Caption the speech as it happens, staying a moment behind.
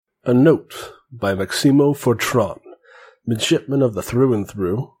A note by Maximo Fortran, midshipman of the Through and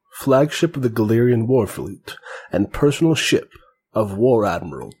Through, flagship of the Galerian War Fleet, and personal ship of War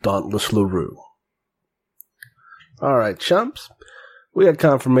Admiral Dauntless LaRue. Alright, chumps. We got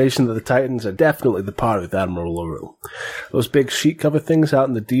confirmation that the Titans are definitely the party with Admiral LaRue. Those big sheet cover things out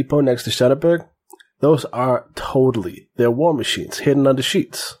in the depot next to Shutterberg, those are totally their war machines hidden under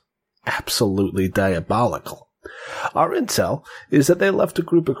sheets. Absolutely diabolical. Our intel is that they left a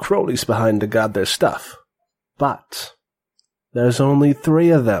group of cronies behind to guard their stuff. But there's only 3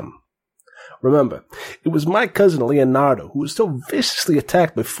 of them. Remember, it was my cousin Leonardo who was so viciously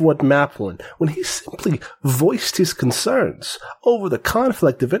attacked by Fort Maphorn when he simply voiced his concerns over the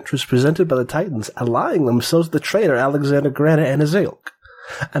conflict of interest presented by the Titans allying themselves with the traitor Alexander Grana and his ilk.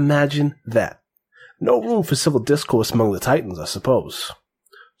 Imagine that. No room for civil discourse among the Titans, I suppose.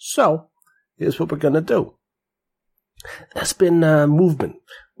 So, here's what we're gonna do. There's been movement,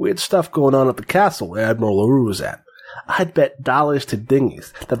 weird stuff going on at the castle where Admiral LaRue is at. I'd bet dollars to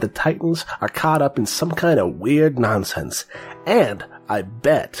dingies that the Titans are caught up in some kind of weird nonsense. And I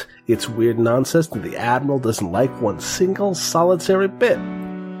bet it's weird nonsense that the Admiral doesn't like one single solitary bit.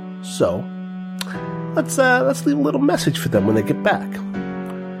 So, let's leave a little message for them when they get back.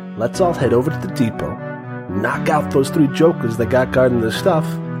 Let's all head over to the depot, knock out those 3 jokers that got guarding their stuff,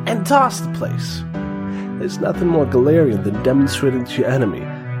 and toss the place. There's nothing more Galerian than demonstrating to your enemy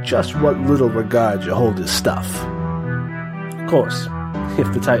just what little regard you hold his stuff. Of course,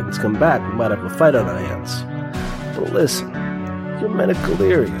 if the Titans come back, we might have a fight on our hands. But listen, you're men of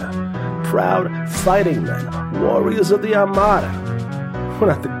Galeria, proud fighting men, warriors of the Armada.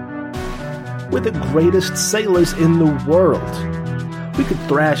 We're the greatest sailors in the world. We could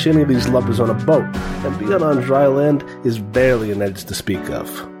thrash any of these lubbers on a boat, and being on dry land is barely an edge to speak of.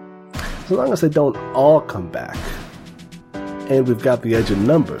 As long as they don't all come back, and we've got the edge in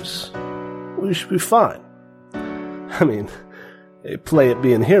numbers, we should be fine. I mean, they play at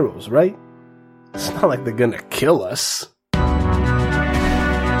being heroes, right? It's not like they're gonna kill us.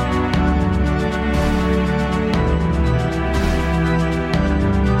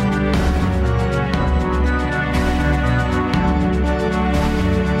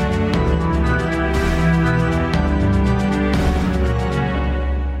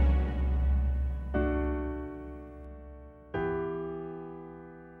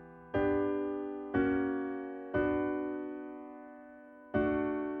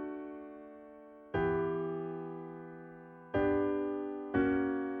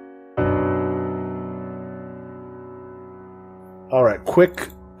 Alright, quick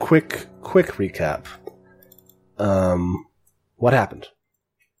recap. What happened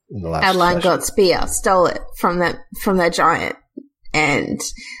in the last Adeline session? got spear, stole it from that giant, and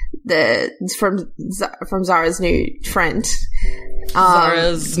from Zara's new friend.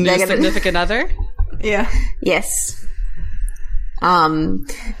 Zara's new significant other? Yeah. Yes.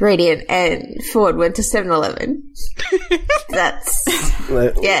 Radiant and Ford went to 7-Eleven. That's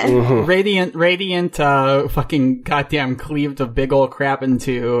yeah. Mm-hmm. Radiant fucking goddamn cleaved a big old crab in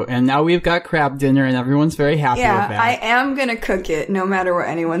 2, and now we've got crab dinner, and everyone's very happy with that. I am gonna cook it, no matter what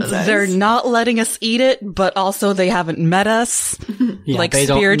anyone says. They're not letting us eat it, but also they haven't met us, Yeah, like they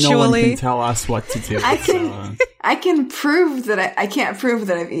spiritually. No one can tell us what to do. I can prove that I can't prove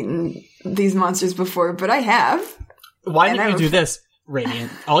that I've eaten these monsters before, but I have. Why don't you do this,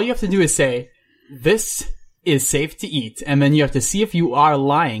 Radiant? All you have to do is say, this is safe to eat, and then you have to see if you are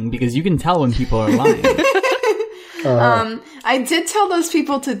lying, because you can tell when people are lying. I did tell those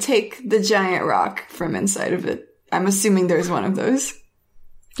people to take the giant rock from inside of it. I'm assuming there's one of those.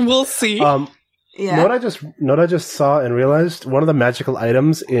 We'll see. Yeah. Know what I just saw and realized? One of the magical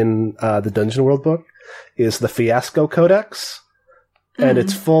items in the Dungeon World book is the Fiasco Codex. And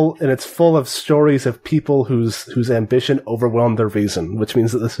it's full of stories of people whose ambition overwhelmed their reason, which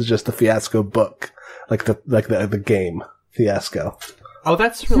means that this is just a Fiasco book, like the game Fiasco. Oh,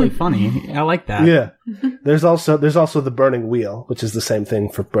 that's really funny. I like that. Yeah. There's also the Burning Wheel, which is the same thing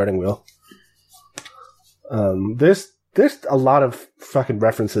for Burning Wheel. There's a lot of fucking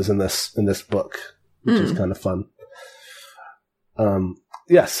references in this book, which is kind of fun.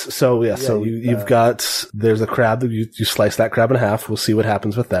 Yes. So you've got, there's a crab that you slice that crab in half. We'll see what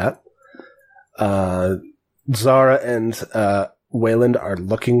happens with that. Zara and Wayland are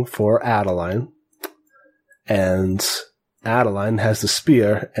looking for Adeline, and Adeline has the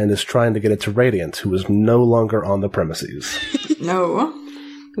spear and is trying to get it to Radiant, who is no longer on the premises. No.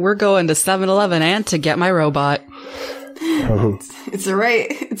 We're going to 7-Eleven and to get my robot.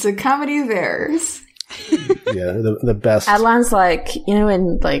 It's a comedy of errors. Yeah, the best. Adeline's like, you know,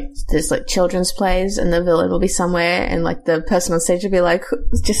 when like there's like children's plays and the villain will be somewhere and like the person on stage will be like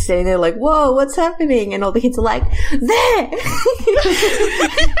just sitting there like, whoa, what's happening? And all the kids are like, there!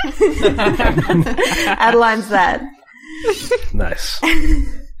 Adeline's that. Nice.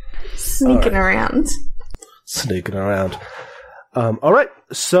 Sneaking around. Sneaking around. All right,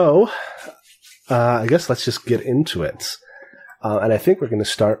 so I guess let's just get into it. And I think we're going to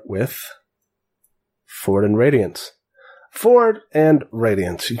start with Ford and Radiant. Ford and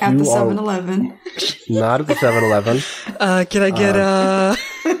Radiant. At the 7-Eleven. Not at the 7-Eleven. Can I get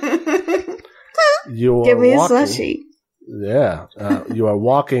You Give are me a walking, slushie. Yeah. You are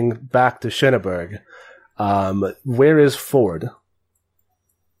walking back to Schöneberg. Where is Ford?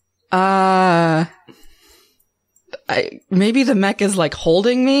 maybe the mech is like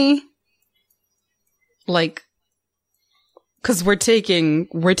holding me? Like, cause we're taking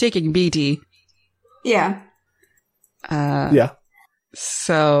BT. Yeah. Yeah.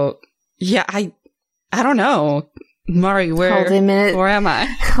 So, yeah, I don't know. Mari, where am I?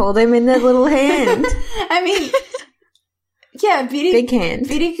 Hold him in that little hand. I mean, yeah, BD, Big hand.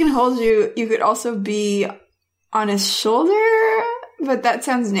 BD can hold you. You could also be on his shoulder, but that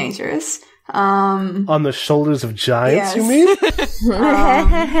sounds dangerous. On the shoulders of giants, Yes. you mean?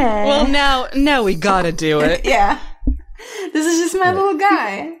 Well, now we gotta do it. Yeah. This is just my little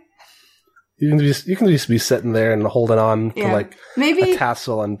guy. You can just be sitting there and holding on to like Maybe a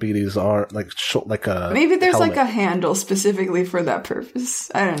tassel on BD's arm, like a maybe there's helmet. like a handle specifically for that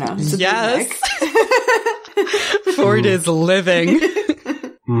purpose. I don't know. It's a big Yes. neck. Ford is living.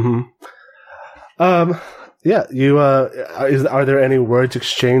 Mm-hmm. Yeah. You are there any words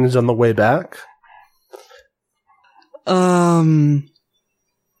exchanged on the way back?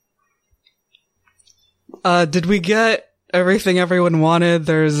 Did we get everything everyone wanted?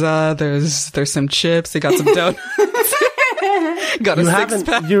 There's some chips. They got some donuts. Got a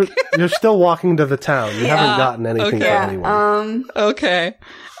six-pack. You're still walking to the town. You haven't gotten anything okay. from anyone. Okay.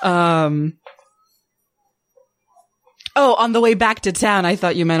 Oh, on the way back to town. I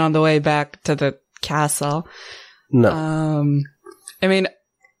thought you meant on the way back to the castle. No. I mean,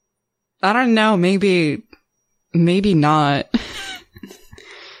 I don't know. Maybe not.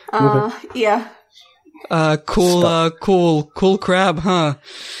 Yeah. Cool crab, huh?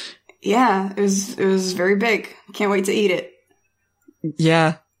 Yeah, it was very big. Can't wait to eat it.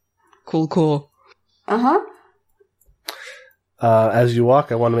 Yeah. Cool. Uh-huh. As you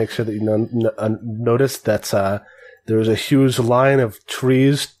walk, I want to make sure that you notice that there was a huge line of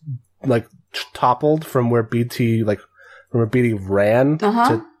trees, like toppled from where BT ran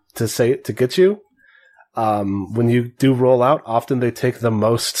to get you. When you do roll out, often they take the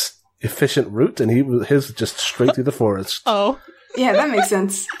most efficient route, and his just straight through the forest. Oh. Yeah, that makes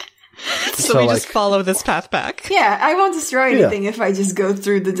sense. So we just follow this path back. Yeah, I won't destroy anything if I just go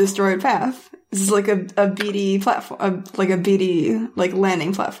through the destroyed path. This is like a BD platform, like a BD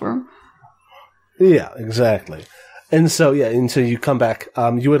landing platform. Yeah, exactly. And so you come back.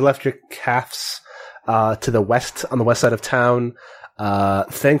 You had left your calves to the west, on the west side of town,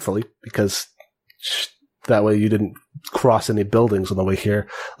 thankfully, because that way you didn't cross any buildings on the way here.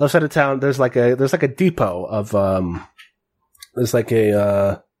 Left side of town, there's like a depot of there's like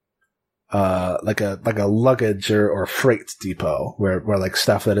a luggage or freight depot where like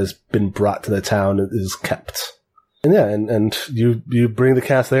stuff that has been brought to the town is kept. And and you bring the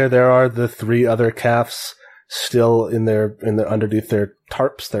calves there. There are the 3 other calves still in their underneath their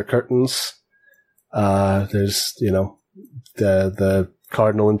tarps, their curtains. There's the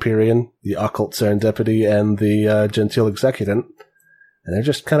Cardinal Empyrean, the Occult Serendipity, and the Gentile Executant, and they're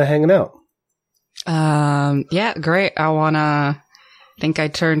just kind of hanging out. Yeah, great. I think I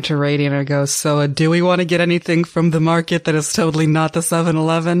turn to Radiant and go, so do we want to get anything from the market that is totally not the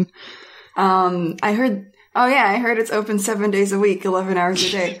 7-Eleven? I heard it's open 7 days a week, 11 hours a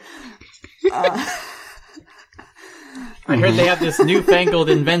day. I heard they have this newfangled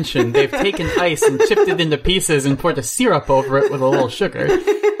invention. They've taken ice and chipped it into pieces and poured a syrup over it with a little sugar.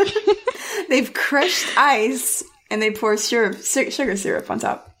 They've crushed ice and they pour sugar syrup on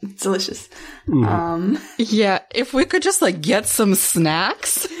top. It's delicious. Yeah, if we could just get some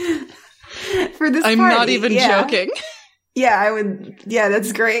snacks. For this I'm party, not even joking. Yeah, I would. Yeah,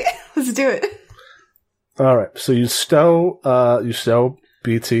 that's great. Let's do it. All right. So you stow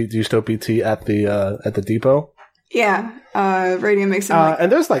BT. Do you stow BT at the depot? Yeah. Radiant makes him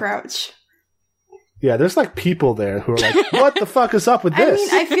and there's crouch. Yeah, there's people there who are like, what the fuck is up with this?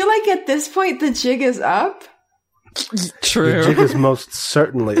 I mean, I feel like at this point the jig is up. True. The jig is most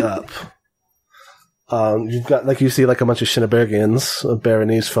certainly up. You've got, like, you see, like, a bunch of Shinabergians,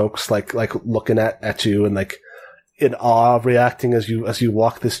 Baronese folks, like looking at you and, like, in awe, reacting as you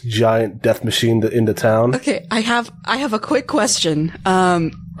walk this giant death machine into town. Okay, I have a quick question.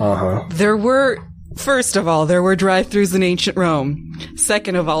 First of all, there were drive-thrus in ancient Rome.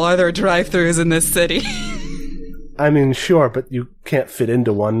 Second of all, are there drive-thrus in this city? I mean, sure, but you can't fit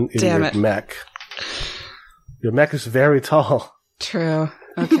into one in Damn your it. mech. Your mech is very tall. True.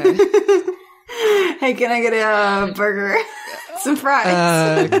 Okay. Hey, can I get a burger? Some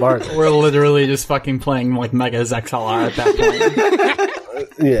fries. Mark. We're literally just fucking playing like Megas XLR at that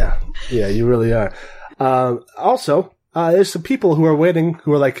point. Yeah, you really are. Also, there's some people who are waiting,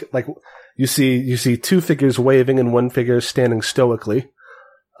 who are like you see two figures waving and one figure standing stoically.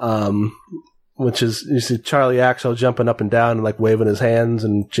 Which is, you see Charlie Axel jumping up and down and like waving his hands,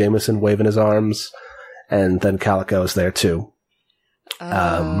 and Jameson waving his arms, and then Calico is there too.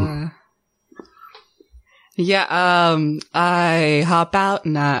 I hop out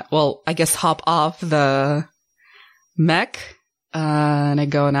and I guess hop off the mech, and I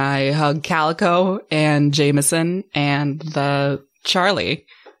go and I hug Calico and Jameson and the Charlie.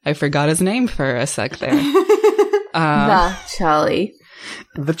 I forgot his name for a sec there. The Charlie.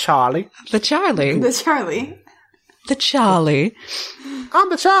 The Charlie. The Charlie. The Charlie. I'm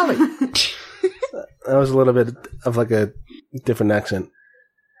the Charlie. That was a little bit of like a different accent.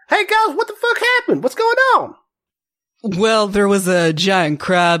 Hey guys, what the fuck happened? What's going on? Well, there was a giant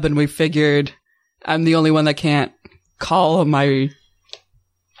crab, and we figured I'm the only one that can't call my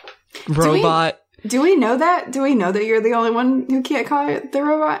robot. Do we know that? Do we know that you're the only one who can't call it the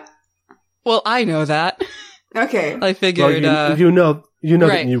robot? Well, I know that. Okay. I figured. Well, you know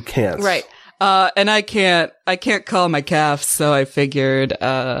right. that you can't. Right. And I can't call my calf, so I figured,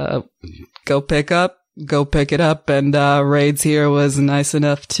 go pick it up, and, Raids here was nice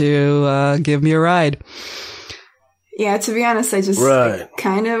enough to, give me a ride. Yeah, to be honest, I just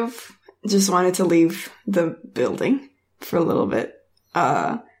kind of just wanted to leave the building for a little bit.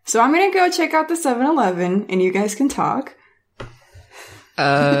 So I'm gonna go check out the 7-Eleven, and you guys can talk.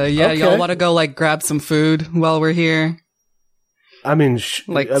 Okay. Y'all want to go like grab some food while we're here? I mean,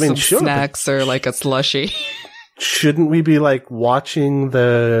 some sure, snacks or like a slushie. Shouldn't we be like watching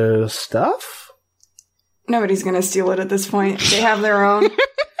the stuff? Nobody's gonna steal it at this point. They have their own.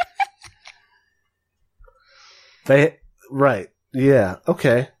 Right. Yeah.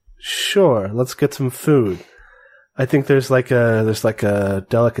 Okay. Sure. Let's get some food. I think there's like a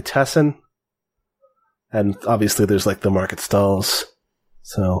delicatessen, and obviously there's like the market stalls.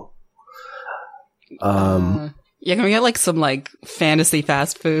 So, can we get like some like fantasy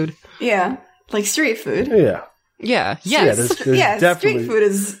fast food? Yeah, like street food. Yeah. Yeah. Yes. Yeah, there's definitely, street food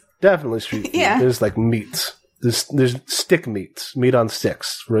is definitely street food. Yeah. There's like meats. There's stick meats, meat on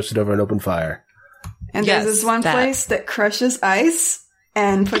sticks, roasted over an open fire. And there's this one place that crushes ice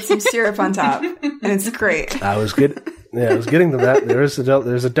and puts some syrup on top, and it's great. I was getting to that. There's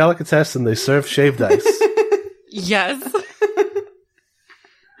a delicatessen. They serve shaved ice. Yes.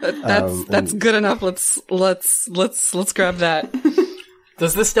 That's good enough. Let's grab that.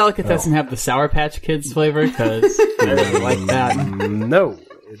 Does this delicatessen have the Sour Patch Kids flavor? Because I really like that. No,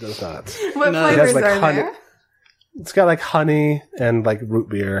 it does not. What It has flavors like are honey. there? It's got like honey and like root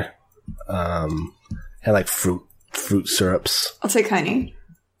beer, and like fruit syrups. I'll take honey.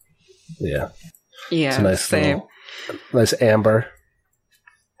 Yeah, Yeah, it's a nice same. nice amber.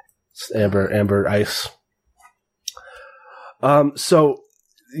 It's amber ice. So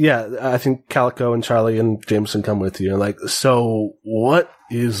yeah, I think Calico and Charlie and Jameson come with you. And like, so what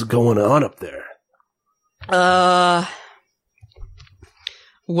is going on up there?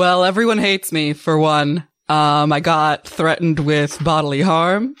 Well, everyone hates me for one. I got threatened with bodily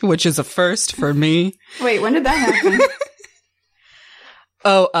harm, which is a first for me. Wait, when did that happen?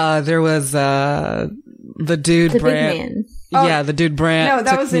 There was the dude The Brant. big man. Yeah, the dude Brant No,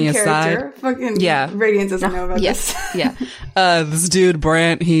 that took was me in aside. character. Fucking Yeah. Radiant doesn't know about Yes. this. Yeah. This dude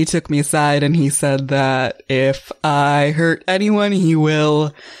Brant, he took me aside and he said that if I hurt anyone, he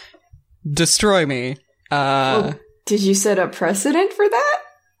will destroy me. Did you set a precedent for that?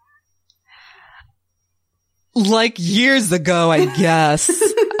 Like years ago, I guess.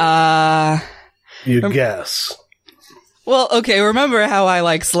 You guess. Well, okay, remember how I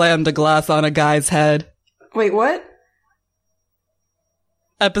like slammed a glass on a guy's head? Wait, what?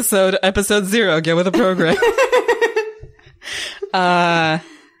 Episode 0, get with the program.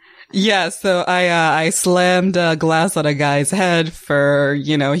 Yeah, so I slammed a glass on a guy's head for,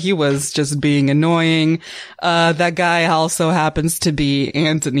 he was just being annoying. That guy also happens to be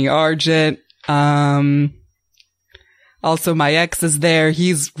Anthony Argent. Also, my ex is there.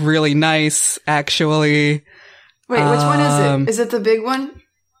 He's really nice, actually. Wait, which one is it? Is it the big one?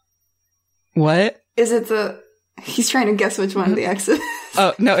 What? Is it the... He's trying to guess which one the ex is.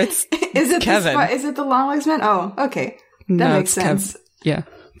 Oh, no, it's is it Kevin. Is it the long legs man? Oh, okay. That makes sense. Yeah,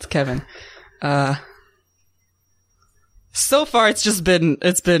 it's Kevin. So far it's been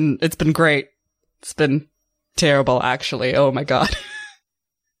great. It's been terrible, actually. Oh my god.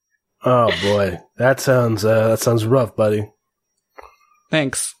 Oh boy. That sounds rough, buddy.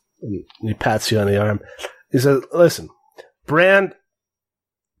 Thanks. He pats you on the arm. He says, listen, Brand,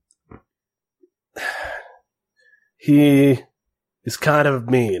 he is kind of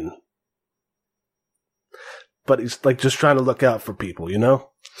mean. But he's like just trying to look out for people, you know?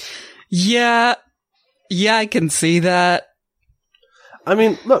 Yeah, I can see that. I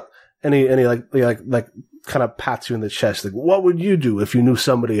mean, look, and he like kind of pats you in the chest. Like, what would you do if you knew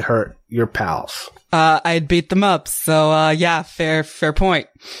somebody hurt your pals? I'd beat them up. So, yeah, fair point.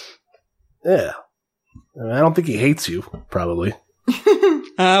 Yeah. I don't think he hates you, probably.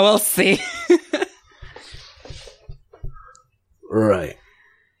 We'll see. Right.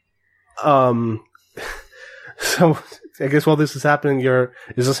 So, I guess while this is happening,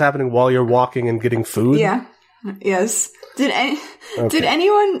 is this happening while you're walking and getting food? Yeah. Yes. Did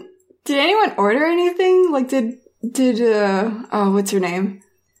anyone order anything? Like, what's her name?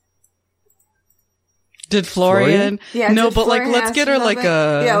 Did Florian? Yeah. No, but like, let's get her like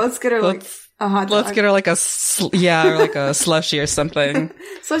a... Yeah, let's get her like a hot dog. Let's get her like or like a slushie or something.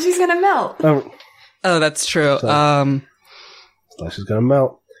 So she's gonna melt. Oh, that's true. Slushie's gonna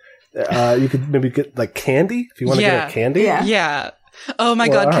melt. You could maybe get like candy if you want to get a candy. Yeah. Oh my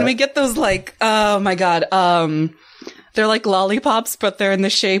god, can we get those like? Oh my god. They're like lollipops, but they're in the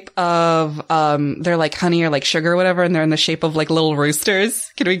shape of they're like honey or like sugar or whatever, and they're in the shape of like little roosters.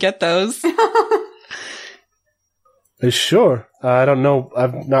 Can we get those? Sure. I don't know.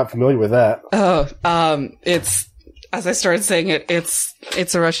 I'm not familiar with that. Oh, it's as I started saying it's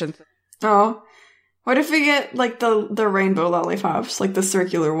a Russian thing. Oh. What if we get, like, the rainbow lollipops, like the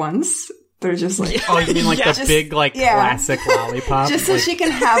circular ones? They're just like... Oh, you mean like the big, like, classic lollipop? Just so she can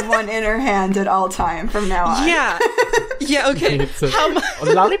have one in her hand at all time from now on. Yeah. Yeah, okay.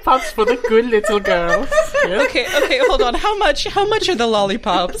 Lollipops for the good little girls. Yeah. Okay, hold on. How much are the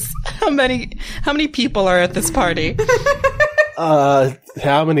lollipops? How many people are at this party?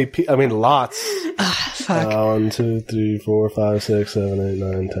 How many I mean, lots. Fuck. 1, 2, 3, 4, 5, 6, 7, 8,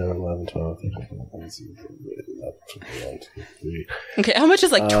 9, 10, 11, 12, 13, 14, 15. Okay, how much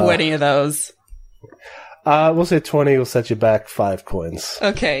is like 20 of those? We'll say 20 will set you back 5 coins.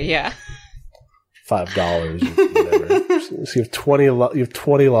 Okay, yeah. $5 or whatever. So you have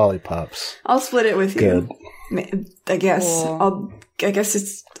 20 lollipops. I'll split it with you. Good. I guess. Cool. I guess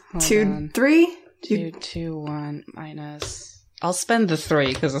it's 2, 3? 2, 2, 1 minus... I'll spend the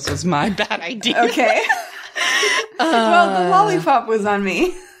 3 because this was my bad idea. Okay. Well, the lollipop was on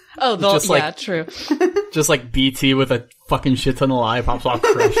me. Oh, true. Just like BT with a fucking shit ton of lollipops all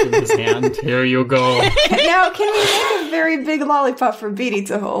crushed in his hand. Here you go. Now, can we make a very big lollipop for BT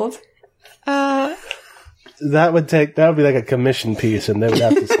to hold? That would be like a commission piece, and they would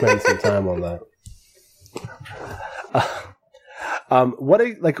have to spend some time on that.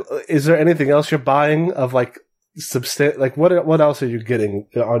 Is there anything else you're buying of like what else are you getting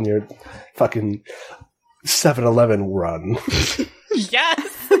on your fucking 7-Eleven run?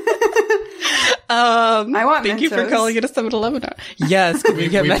 Yes. I want Thank Mentos. you for calling it a 7-Eleven. Yes, can we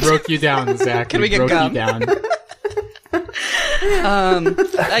get We broke you down, Zach. Can we get gum? You down.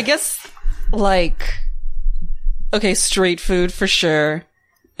 I guess like street food for sure,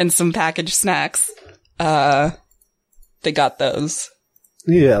 and some packaged snacks. They got those.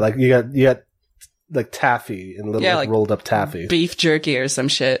 Yeah, like you got like taffy and little like rolled up taffy, beef jerky or some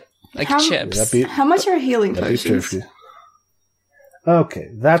shit, like chips. How much are healing potions? Okay,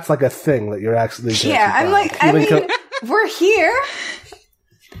 that's like a thing that you're actually. Yeah, I'm like, I mean, we're here.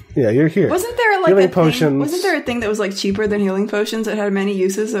 Yeah, you're here. Wasn't there like healing potions? Thing, wasn't there a thing that was like cheaper than healing potions that had many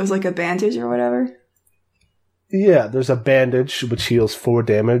uses? That was like a bandage or whatever. Yeah, there's a bandage which heals 4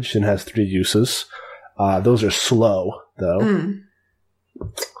 damage and has 3 uses. Those are slow though.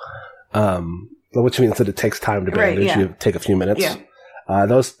 Which means that it takes time to bandage. Right, you take a few minutes. Yeah.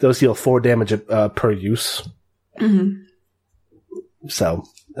 Those heal 4 damage per use. Mm-hmm. So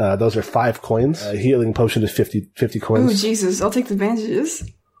those are 5 coins. Healing potion is 50 coins. Oh Jesus! I'll take the bandages.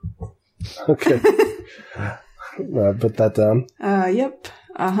 Okay. Put that down. Yep.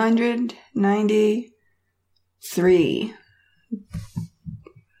 193.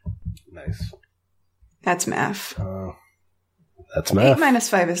 Nice. That's math. That's math. 8 minus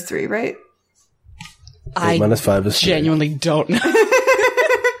 5 is 3, right? 8 minus 5 is 3. Genuinely don't know.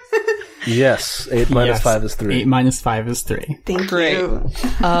 Yes, 8 minus 5 is 3. 8 minus 5 is 3. Thank Great. you.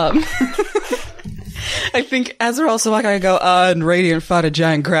 I think as we're also walking, I go, and Radiant fought a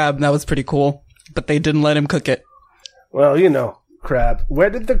giant crab, and that was pretty cool. But they didn't let him cook it. Well, you know, crab. Where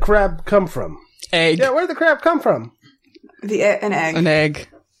did the crab come from? Egg. Yeah, where did the crab come from? An egg. An egg.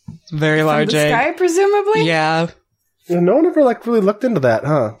 Very large From the egg. sky, presumably? Yeah. No one ever really looked into that,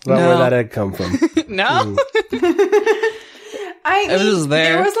 huh? About where that egg come from. No? I mean, was just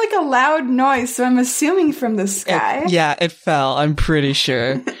there. was like a loud noise, so I'm assuming from the sky. It fell. I'm pretty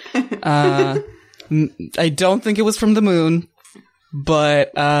sure. I don't think it was from the moon,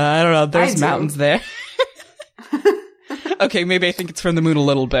 but I don't know. There's mountains there. Okay, maybe I think it's from the moon a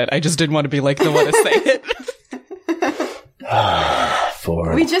little bit. I just didn't want to be like the one to say it.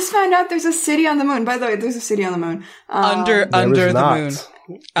 We just found out there's a city on the moon. By the way, there's a city on the moon. Under the moon.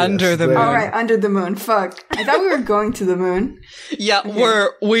 Under the moon. All right, under the moon. Fuck. I thought we were going to the moon. Yeah,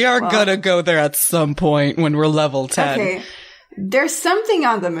 we are gonna go there at some point when we're level 10. Okay. There's something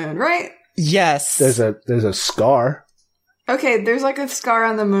on the moon, right? Yes. There's a scar. Okay, there's like a scar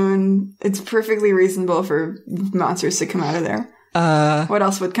on the moon. It's perfectly reasonable for monsters to come out of there. What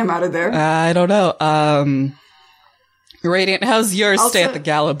else would come out of there? I don't know. Radiant, how's your stay at the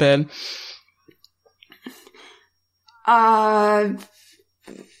Gala been? I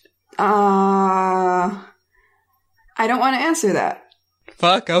don't want to answer that.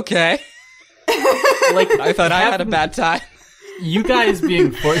 Fuck, okay. I thought I had a bad time. You guys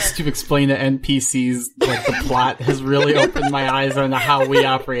being forced to explain to NPCs like the plot has really opened my eyes on how we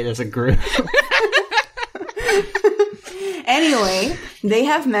operate as a group. Anyway, they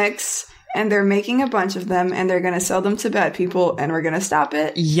have mechs, and they're making a bunch of them, and they're going to sell them to bad people, and we're going to stop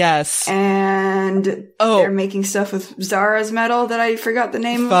it. Yes. And they're making stuff with Zara's metal that I forgot the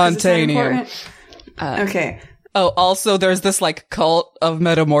name of. Fontanium. Okay. Oh, also there's this like cult of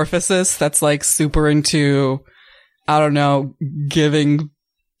metamorphosis that's like super into, I don't know, giving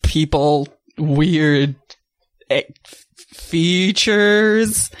people weird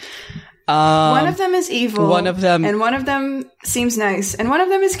features. One of them is evil. One of them, and one of them seems nice, and one of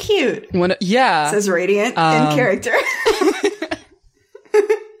them is cute. Says Radiant in character.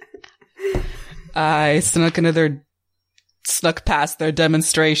 I snuck past their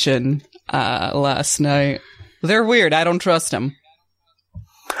demonstration last night. They're weird. I don't trust them.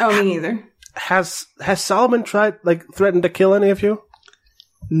 Oh, me neither. Has Solomon threatened to kill any of you?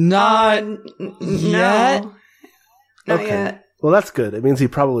 Not yet. No. Not yet. Well, that's good. It means he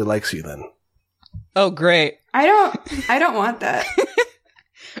probably likes you then. Oh, great. I don't want that.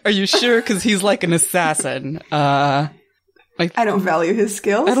 Are you sure? Because he's like an assassin. I don't value his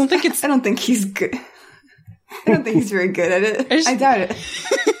skills. I don't think he's good. I don't think he's very good at it. I doubt it.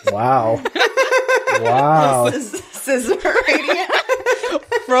 Wow. Wow. Says Radiant.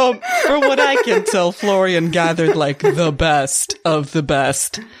 From what I can tell, Florian gathered like the best of the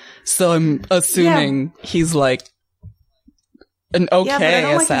best. So I'm assuming he's like an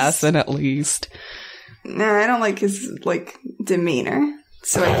okay assassin at least. Nah, I don't like his demeanor.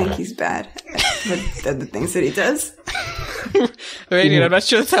 So I think he's bad at the things that he does. Radiant, I'm not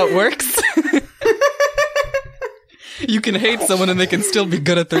sure that's how it works. You can hate someone and they can still be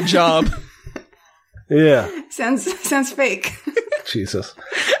good at their job. Yeah. Sounds fake. Jesus.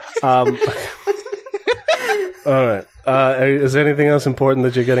 All right. Is there anything else important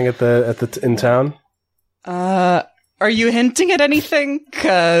that you're getting in town? Are you hinting at anything?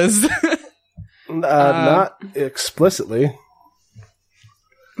 'Cause not explicitly.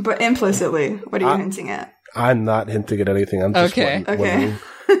 But implicitly, what are you hinting at? I'm not hinting at anything. I'm just wondering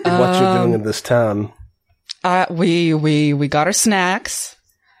what you're doing in this town. We got our snacks.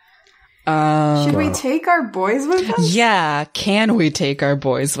 Should we take our boys with us? Yeah, can we take our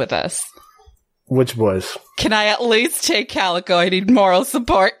boys with us? Which boys? Can I at least take Calico? I need moral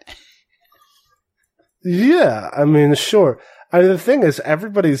support. Yeah, I mean, sure. I mean, the thing is,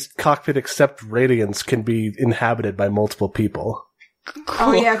 everybody's cockpit except Radiant's can be inhabited by multiple people. Cool.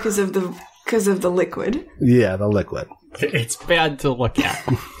 Oh yeah, because of the liquid. Yeah, the liquid. It's bad to look at.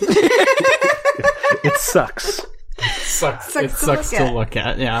 It sucks. It sucks to look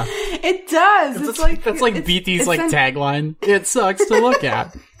at. Yeah, it does. That's like BT's tagline. It sucks to look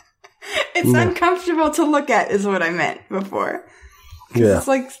at. It's uncomfortable to look at, is what I meant before. Yeah, it's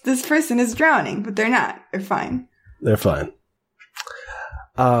like this person is drowning, but they're not. They're fine. They're fine.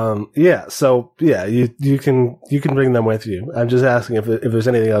 Yeah. So yeah, you can bring them with you. I'm just asking if there's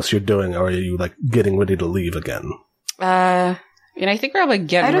anything else you're doing, or are you like getting ready to leave again? I think we're probably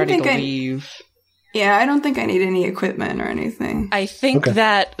getting ready to leave. Yeah, I don't think I need any equipment or anything. I think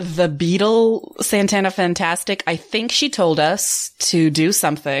that the beetle Santana Fantastic, I think she told us to do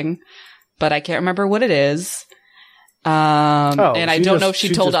something, but I can't remember what it is. And I don't know if she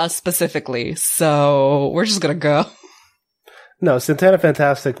told us specifically, so we're just gonna go. No, Santana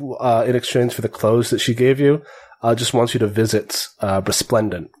Fantastic, in exchange for the clothes that she gave you, just wants you to visit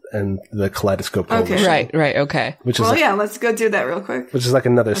Resplendent and the Kaleidoscope. Okay. Right, okay. Let's go do that real quick. Which is like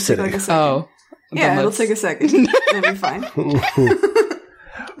another city. Yeah, it'll take a second. It'll be fine.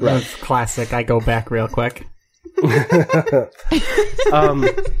 Right. Classic. I go back real quick.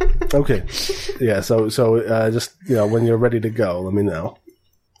 Okay. Yeah, so just, when you're ready to go, let me know.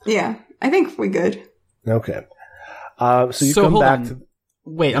 Yeah, I think we're good. Okay. So you come back to...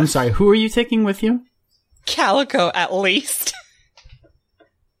 Wait, I'm sorry. Who are you taking with you? Calico, at least.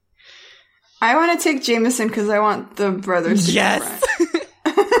 I want to take Jameson because I want the brothers to Yes!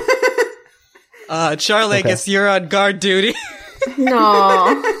 Charlie, I guess you're on guard duty.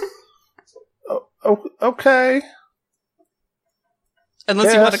 No. Okay.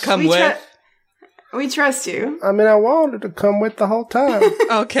 Unless you want to come with. We trust you. I mean, I wanted to come with the whole time.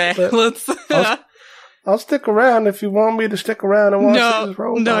 Okay, let's... I'll stick around if you want me to stick around and watch this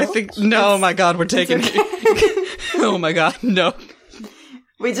robot. No, I think... No, oh my God, we're taking... Oh my God, no.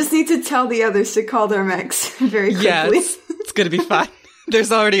 We just need to tell the others to call their mechs very quickly. Yeah, it's gonna be fine.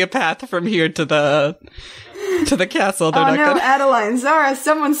 There's already a path from here to the castle. They're not no, gonna... Adeline, Zara,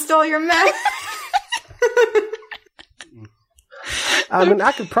 someone stole your mech. I mean,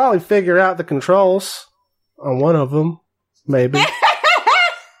 I could probably figure out the controls on one of them, maybe.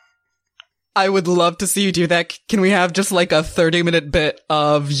 I would love to see you do that. Can we have just like a 30-minute bit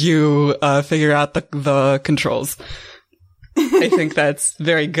of you figure out the controls? I think that's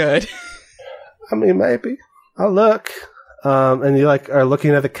very good. I mean, maybe. I'll look. And you are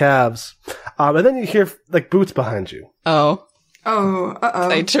looking at the calves. And then you hear boots behind you. Oh. Oh, uh-oh.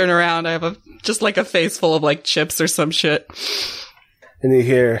 I turn around. I have just a face full of chips or some shit. And you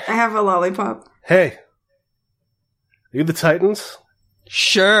hear... I have a lollipop. Hey. Are you the Titans?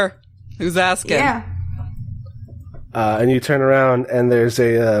 Sure. Who's asking? Yeah. And you turn around and there's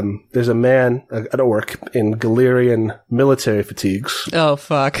a man, an orc, in Galerian military fatigues. Oh,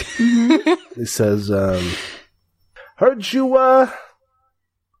 fuck. He says, heard you,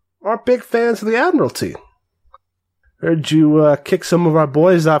 aren't big fans of the Admiralty. Heard you, kick some of our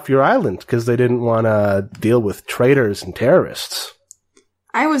boys off your island because they didn't want to deal with traitors and terrorists.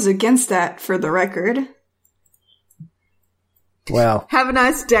 I was against that, for the record. Wow. Have a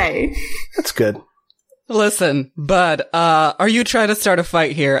nice day. That's good. Listen, bud, are you trying to start a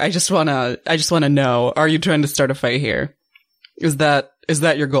fight here? I just wanna know. Are you trying to start a fight here? Is that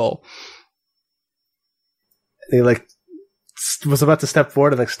your goal? And he was about to step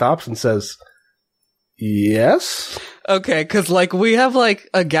forward and stops and says, yes. Okay, cause we have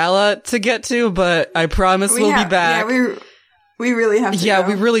a gala to get to, but I promise we'll be back. Yeah, we really have to go. Yeah,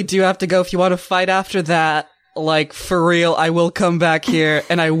 we really do have to go. If you want to fight after that, for real, I will come back here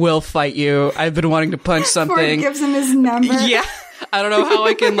and I will fight you. I've been wanting to punch something. Ford gives him his number. Yeah. I don't know how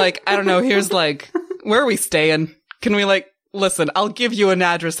I can I don't know, here's where are we staying? Can we listen, I'll give you an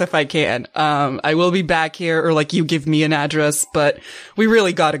address if I can. I will be back here, or you give me an address, but we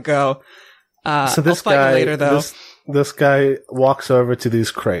really gotta go. So this I'll fight guy, you later, though. This guy walks over to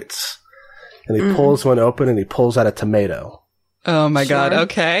these crates and he pulls one open and he pulls out a tomato. Oh my God,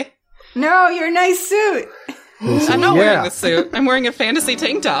 okay. No, your nice suit. Says, I'm not wearing the suit. I'm wearing a fantasy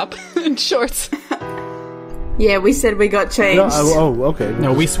tank top and shorts. Yeah, we said we got changed. No, okay.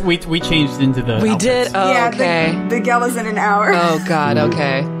 No, we changed into the We outfits. did? Oh, Yeah, okay. the gala's in an hour. Oh God,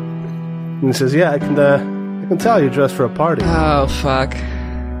 okay. And he says, yeah, I can tell you're dressed for a party. Oh, fuck.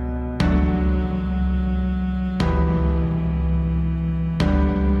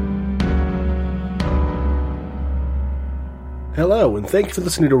 Hello, and thank you for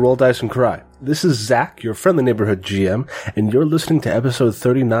listening to Roll Dice and Cry. This is Zach, your friendly neighborhood GM, and you're listening to episode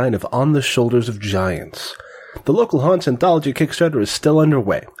 39 of On the Shoulders of Giants. The Local Haunts Anthology Kickstarter is still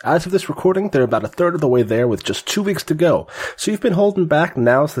underway. As of this recording, they're about a third of the way there with just 2 weeks to go. So you've been holding back,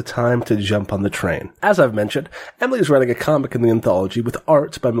 now's the time to jump on the train. As I've mentioned, Emily is writing a comic in the anthology with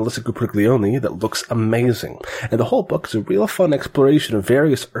art by Melissa Cupriglione that looks amazing. And the whole book is a real fun exploration of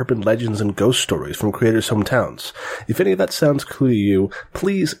various urban legends and ghost stories from creators' hometowns. If any of that sounds cool to you,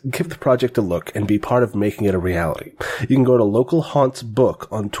 please give the project a look and be part of making it a reality. You can go to Local Haunts Book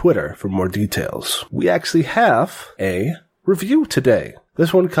on Twitter for more details. We actually have a review today.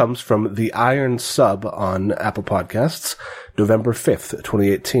 This one comes from the Iron Sub on Apple Podcasts, November 5th,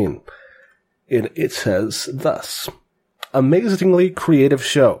 2018. And it says thus: amazingly creative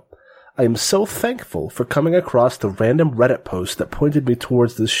show. I am so thankful for coming across the random Reddit post that pointed me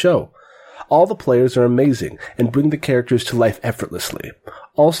towards this show. All the players are amazing and bring the characters to life effortlessly.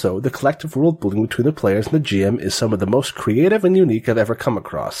 Also, the collective world building between the players and the GM is some of the most creative and unique I've ever come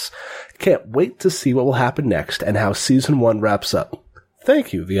across. Can't wait to see what will happen next and how Season 1 wraps up.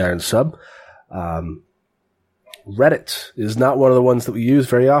 Thank you, the Iron Sub. Reddit is not one of the ones that we use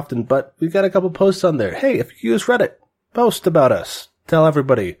very often, but we've got a couple posts on there. Hey, if you use Reddit, post about us. Tell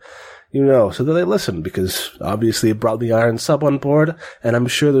everybody. So that they listen, because obviously it brought the Iron Sub on board, and I'm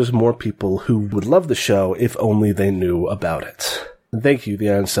sure there's more people who would love the show if only they knew about it. Thank you, the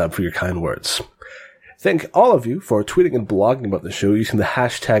Iron Sub, for your kind words. Thank all of you for tweeting and blogging about the show using the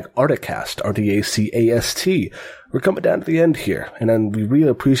hashtag Articast, RDACAST. We're coming down to the end here, and we really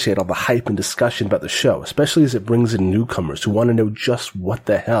appreciate all the hype and discussion about the show, especially as it brings in newcomers who want to know just what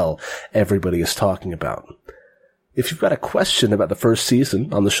the hell everybody is talking about. If you've got a question about the first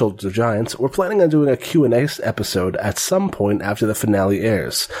season on the Shoulders of Giants, we're planning on doing a Q&A episode at some point after the finale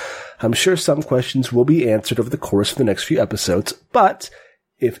airs. I'm sure some questions will be answered over the course of the next few episodes, but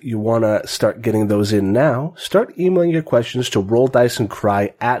if you want to start getting those in now, start emailing your questions to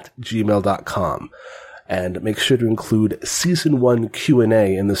rolldiceandcry@gmail.com. And make sure to include Season 1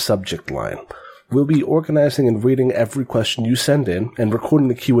 Q&A in the subject line. We'll be organizing and reading every question you send in and recording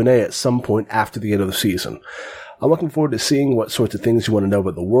the Q&A at some point after the end of the season. I'm looking forward to seeing what sorts of things you want to know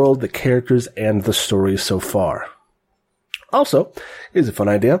about the world, the characters, and the story so far. Also, here's a fun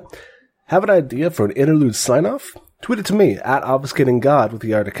idea. Have an idea for an interlude sign-off? Tweet it to me, @ObfuscatingGod with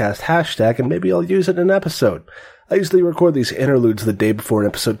the Articast hashtag, and maybe I'll use it in an episode. I usually record these interludes the day before an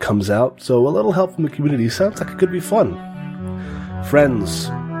episode comes out, so a little help from the community sounds like it could be fun. Friends,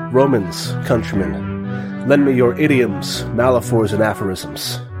 Romans, countrymen, lend me your idioms, metaphors, and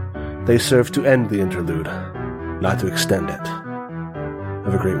aphorisms. They serve to end the interlude, not to extend it.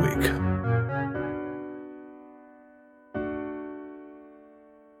 Have a great week.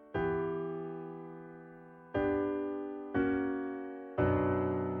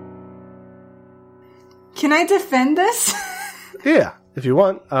 Can I defend this? Yeah, if you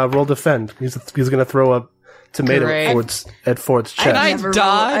want. Roll defend. He's going to throw a tomato at Ford's chest.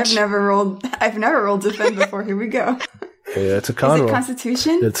 Dodge. I've never rolled defend before. Here we go. Yeah, it's a con roll. Is it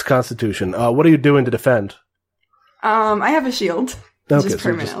Constitution? It's Constitution. What are you doing to defend? I have a shield. Okay, just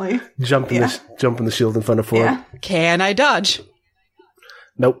permanently. Just jump in the shield in front of Ford. Yeah. Can I dodge?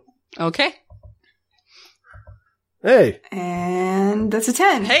 Nope. Okay. Hey. And that's a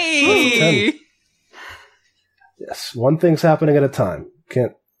 10. Hey. Ooh, 10. Yes, one thing's happening at a time.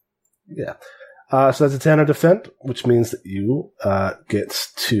 So that's a 10 on defend, which means that you get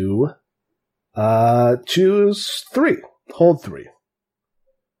to choose 3. Hold 3.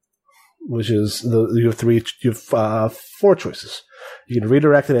 Which is you have 4 choices. You can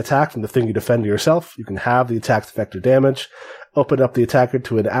redirect an attack from the thing you defend to yourself. You can have the attack's effect or damage. Open up the attacker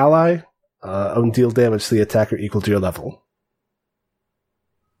to an ally. And deal damage to the attacker equal to your level.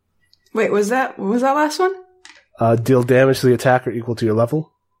 Wait, what was that last one? Deal damage to the attacker equal to your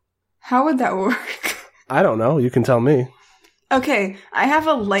level. How would that work? I don't know. You can tell me. Okay, I have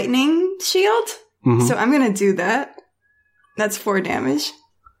a lightning shield, so I'm going to do that. That's 4 damage.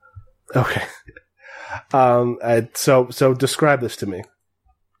 Okay. So describe this to me.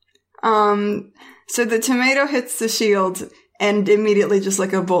 So the tomato hits the shield, and immediately just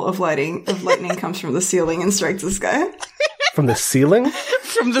like a bolt of lightning comes from the ceiling and strikes the sky. From the ceiling?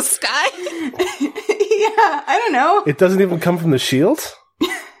 From the sky? Yeah, I don't know. It doesn't even come from the shield?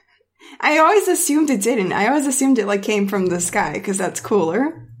 I always assumed it didn't. I always assumed it came from the sky because that's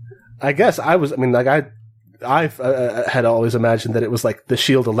cooler. I guess I had always imagined that it was like the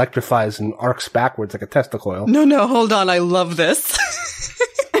shield electrifies and arcs backwards like a Tesla coil. No, hold on. I love this.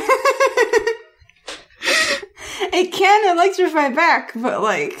 It can electrify back, but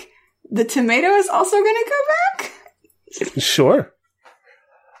the tomato is also going to go back? Sure.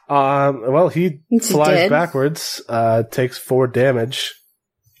 Well, he flies backwards, takes 4 damage,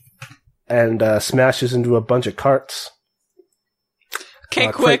 and smashes into a bunch of carts.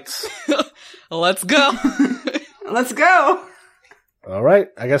 Okay, quick. Let's go. Let's go. All right.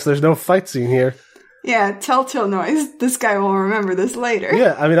 I guess there's no fight scene here. Yeah, telltale noise. This guy will remember this later.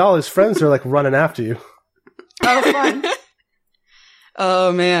 Yeah, I mean, all his friends are running after you. Oh, fun.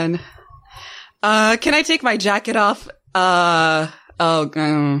 Oh, man. Can I take my jacket off? Do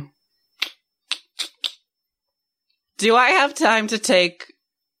I have time to take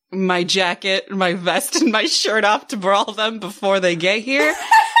my jacket, my vest, and my shirt off to brawl them before they get here?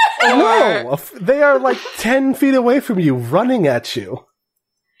 No! They are 10 feet away from you, running at you.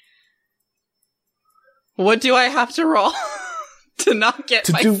 What do I have to roll to not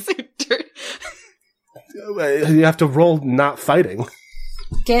get my suit dirty. You have to roll not fighting.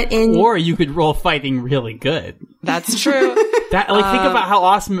 Get in. Or you could roll fighting really good. That's true. Think about how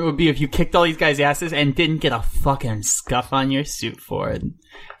awesome it would be if you kicked all these guys' asses and didn't get a fucking scuff on your suit for it.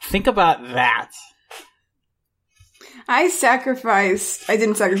 Think about that. I didn't sacrifice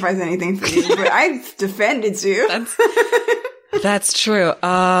anything for you, but I defended you. That's true.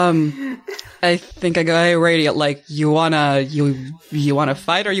 I think I go, hey, Radiant, like, you wanna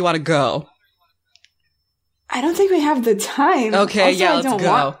fight or you wanna go? I don't think we have the time. Okay, also, yeah, let's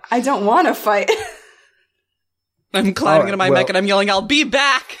go. I don't want to fight. I'm climbing into my mech and I'm yelling, I'll be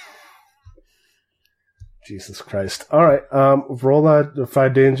back! Jesus Christ. Alright, roll that Defy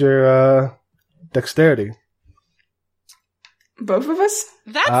Danger, dexterity. Both of us?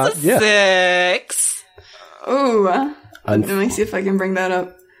 That's a 6! Ooh. Let me see if I can bring that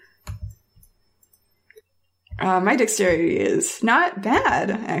up. My dexterity is not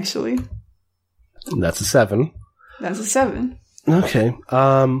bad, actually. That's a 7. That's a 7. Okay.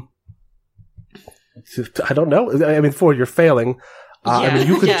 I don't know. I mean, Ford, you're failing. I mean,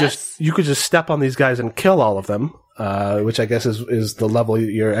 you could just step on these guys and kill all of them, which I guess is the level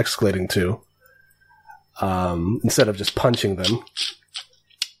you're escalating to. Instead of just punching them.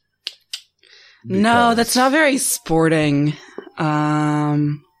 No, that's not very sporting.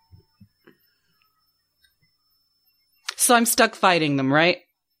 So I'm stuck fighting them, right?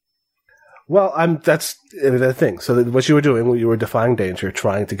 Well, that's the thing. So what you were doing, you were defying danger,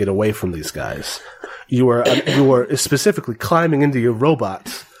 trying to get away from these guys. You were specifically climbing into your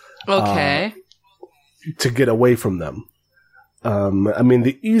robot. Okay. To get away from them. I mean,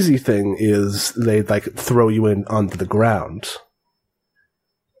 the easy thing is they throw you in onto the ground.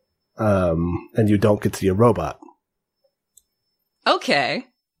 And you don't get to your robot. Okay.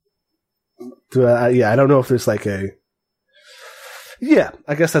 I don't know if there's yeah,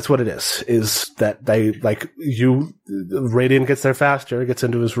 I guess that's what it is. Is that they, Radiant gets there faster, gets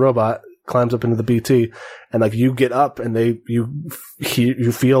into his robot, climbs up into the BT, and you get up and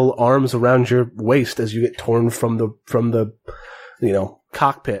you feel arms around your waist as you get torn from the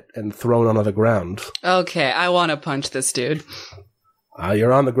cockpit and thrown onto the ground. Okay, I want to punch this dude.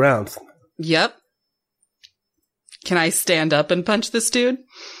 You're on the ground. Yep. Can I stand up and punch this dude?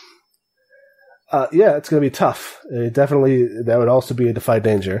 Yeah, it's going to be tough. Definitely, that would also be a Defy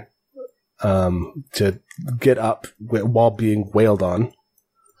Danger. To get up while being wailed on.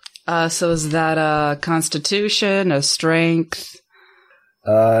 So is that a Constitution, a Strength?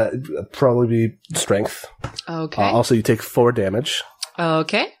 Probably be Strength. Okay. Also, you take 4 damage.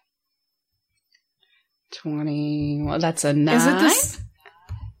 Okay. 20. Well, that's a 9.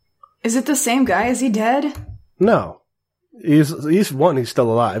 Is it the same guy? Is he dead? No. He's 1, he's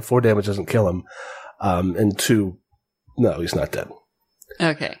still alive. 4 damage doesn't kill him. And 2, no, he's not dead.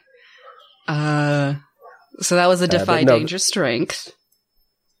 Okay. So that was a Defy Danger Strength.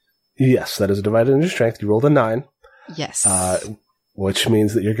 Yes, that is a Defy Danger Strength. You rolled a 9. Yes. Which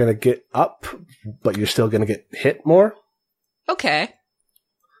means that you're going to get up, but you're still going to get hit more. Okay.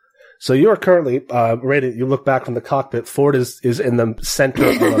 So you are currently, Radiant, you look back from the cockpit, Ford is in the center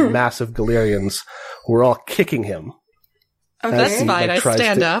of a massive Galerians who are all kicking him. Okay. That's fine, I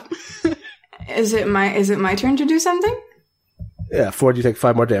stand up. Is it my turn to do something? Yeah, Ford, you take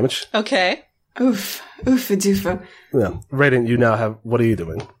 5 more damage. Okay. Oofa doofa. Yeah. Radiant, you now have, what are you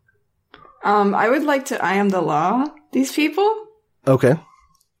doing? I would like to I am the law these people. Okay.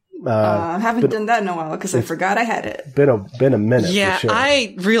 Haven't done that in a while because I forgot I had it. Been a minute. Yeah, for sure.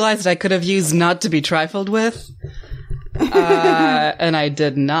 I realized I could have used not to be trifled with, and I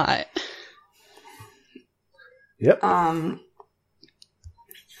did not. Yep.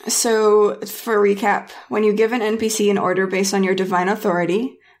 So for recap, when you give an NPC an order based on your divine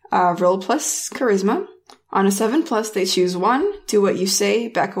authority, roll plus charisma. On a 7+, they choose 1, do what you say,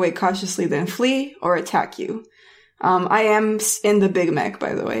 back away cautiously, then flee, or attack you. I am in the Big Mac,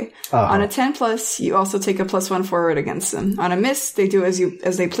 by the way. On a 10+, you also take a +1 forward against them. On a miss, they do as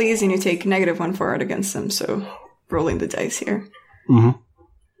they please, and you take -1 forward against them. So, rolling the dice here.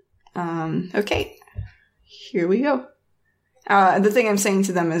 Mm-hmm. Okay. Here we go. The thing I'm saying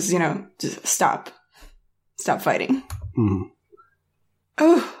to them is, just stop. Stop fighting. Mm-hmm.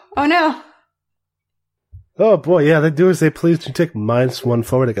 Oh no. Oh boy, yeah, they do as they please. You take -1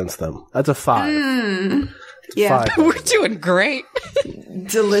 forward against them. That's a 5. Yeah. 5. We're doing great.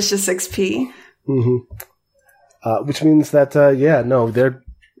 Delicious XP. Mm-hmm. Which means that, they're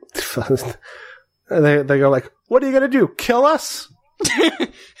they go like, what are you gonna do? Kill us?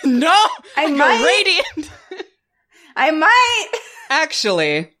 No! I You're might. Radiant! I might!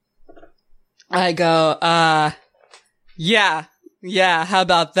 Actually, I go, yeah, Yeah, how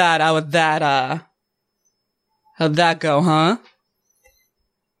about that? How'd that go, huh?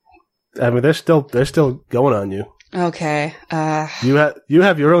 I mean, they're still going on you. Okay. You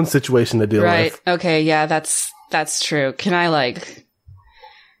have your own situation to deal with. Right. Okay, yeah, that's true. Can I,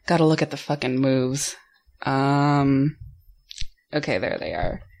 gotta look at the fucking moves. Okay, there they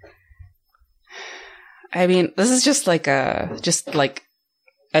are. I mean, this is just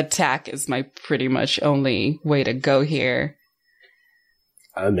attack is my pretty much only way to go here.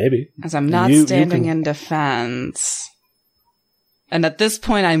 Maybe. As I'm not standing in defense. And at this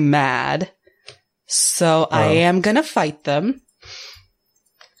point, I'm mad. So I am gonna fight them.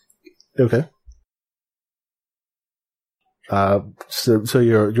 Okay. So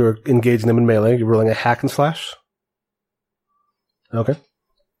you're engaging them in melee. You're rolling a hack and slash? Okay.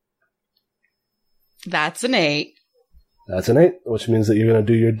 That's an 8. That's an 8, which means that you're going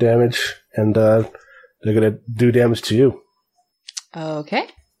to do your damage, and they're going to do damage to you. Okay.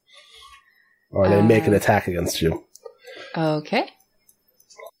 Or they make an attack against you. Okay.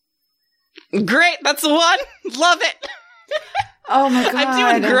 Great, that's a 1. Love it. Oh my god.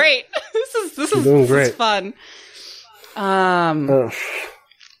 I'm doing great. This is fun. I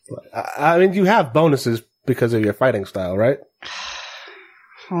mean, you have bonuses because of your fighting style, right?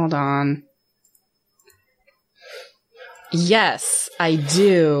 Hold on. Yes, I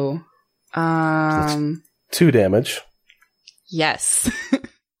do. That's 2 damage. Yes.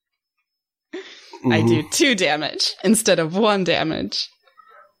 I do 2 damage instead of 1 damage.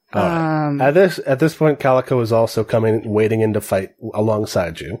 At this point, Calico is also wading in to fight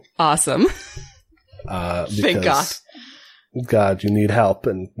alongside you. Awesome. Thank God. God, you need help,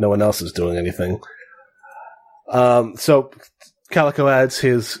 and no one else is doing anything. So Calico adds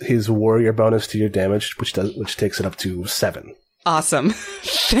his warrior bonus to your damage, which takes it up to 7. Awesome.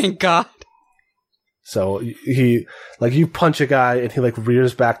 Thank God. So he you punch a guy and he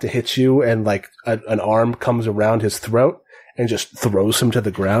rears back to hit you, and an arm comes around his throat and just throws him to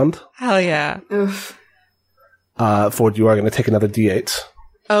the ground. Hell yeah. Oof. Ford, you are going to take another D8.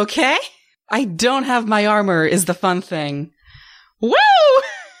 Okay. I don't have my armor is the fun thing. Woo!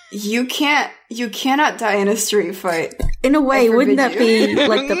 You cannot die in a street fight. In a way, wouldn't that be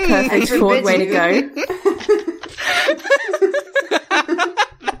the perfect Ford way to go?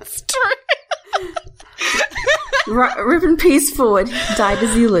 That's true. Rip in peace, Ford. Died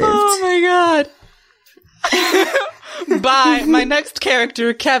as he lived. Oh my god. Bye. My next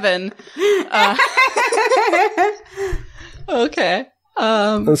character, Kevin. Okay.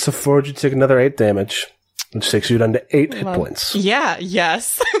 So Ford, you take another 8 damage, which takes you down to 8 hit points. Yeah,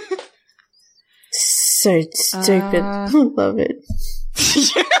 yes. So stupid. Love it.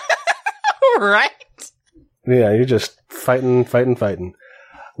 Right? Yeah, you're just fighting.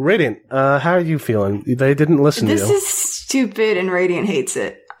 Radiant, how are you feeling? They didn't listen to you. This is stupid and Radiant hates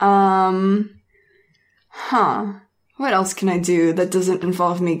it. What else can I do that doesn't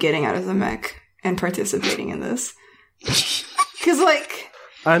involve me getting out of the mech and participating in this? Because,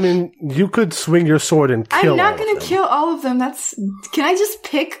 I mean, you could swing your sword and kill I'm not going to kill all of them. Can I just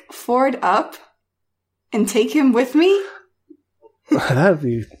pick Ford up and take him with me? That'd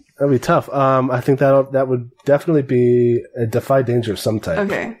be tough. I think that would definitely be a defy danger of some type.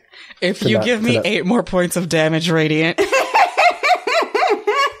 Okay. If you give me 8 more points of damage, Radiant.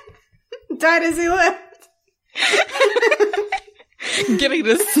 Died as he lived. Getting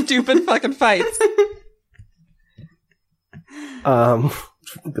this stupid fucking fights.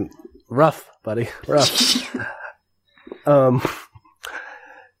 Rough, buddy. Rough.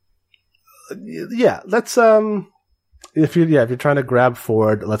 Yeah, let's, if you're trying to grab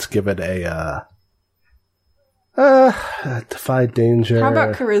Ford, let's give it a defy danger. How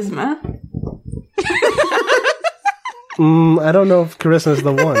about charisma? I don't know if charisma is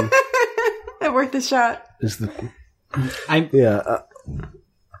the one. Worth a shot.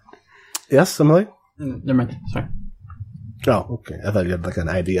 Yes, Emily? Never mind. Sorry. Oh, okay. I thought you had an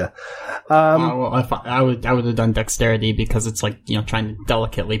idea. Well, I would have done dexterity because it's trying to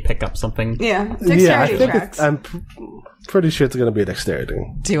delicately pick up something. Yeah, dexterity tracks. I'm pretty sure it's going to be a dexterity.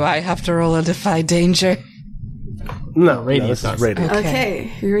 Do I have to roll a defy danger? No, Radiant this is Radiant. Okay,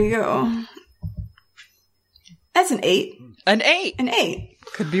 here we go. That's an 8. An 8. An 8.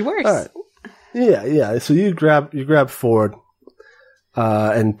 Could be worse. All right. Yeah. So you grab Ford,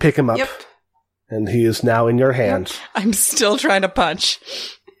 and pick him up. Yep. And he is now in your hand. Yep. I'm still trying to punch.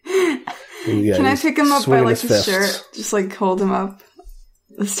 Can I pick him up by his shirt? Just hold him up.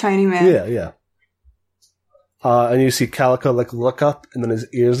 This tiny man. Yeah. And you see Calico look up, and then his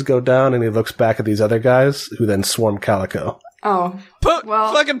ears go down, and he looks back at these other guys, who then swarm Calico. Oh.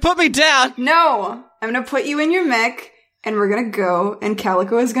 Fucking put me down! No! I'm gonna put you in your mech, and we're gonna go, and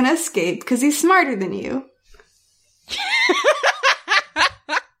Calico is gonna escape because he's smarter than you.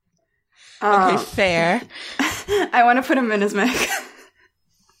 Okay, fair. I want to put him in his mech.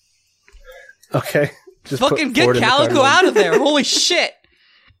 Okay. Just fucking get Calico out of there. Holy shit.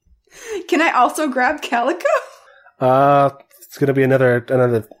 Can I also grab Calico? It's gonna be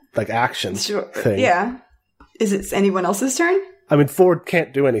another like action thing. Yeah. Is it anyone else's turn? I mean, Ford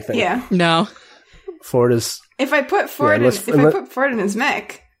can't do anything. Yeah. No. Ford is. If I put Ford I put Ford in his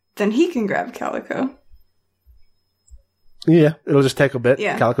mech, then he can grab Calico. Yeah, it'll just take a bit.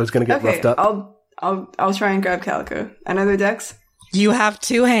 Yeah. Calico's gonna get roughed up. I'll try and grab Calico. Another Dex? You have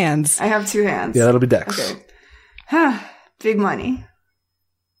 2 hands. I have 2 hands. Yeah, that'll be Dex. Okay. Big money.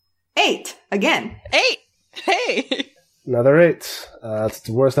 8 again. 8. Hey. Another 8. It's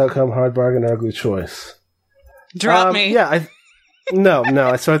the worst outcome, hard bargain, ugly choice. Drop me. Yeah,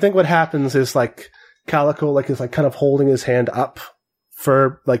 no. So I think what happens is like Calico is kind of holding his hand up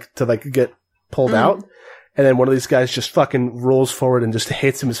for to get pulled out, and then one of these guys just fucking rolls forward and just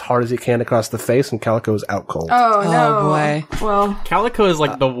hits him as hard as he can across the face, and Calico is out cold. Oh no! Oh boy. Well, Calico is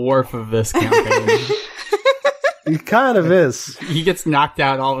like the Worf of this campaign. He kind of is. He gets knocked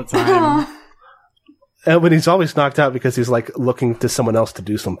out all the time. But he's always knocked out because he's looking to someone else to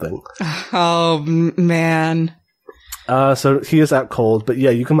do something. Oh man. So he is out cold, but yeah,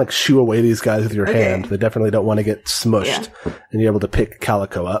 you can shoo away these guys with your hand. They definitely don't want to get smushed, and you're able to pick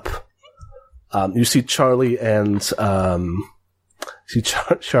Calico up. You see Charlie and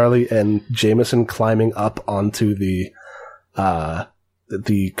Jameson climbing up onto the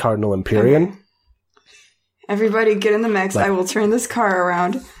Cardinal Empyrean. Okay. Everybody, get in the mix. I will turn this car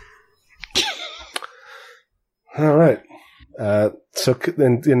around. All right. So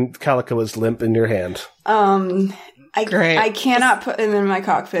then Calico is limp in your hand. I cannot put him in my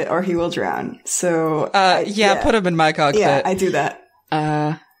cockpit or he will drown. So put him in my cockpit. Yeah, I do that.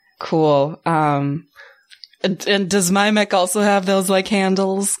 Cool. And does my mech also have those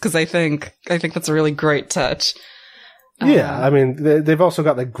handles? Because I think that's a really great touch. Yeah, I mean they've also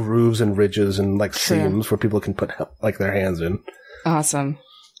got grooves and ridges and seams where people can put their hands in. Awesome.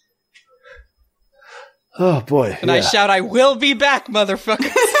 Oh boy! And I shout, "I will be back,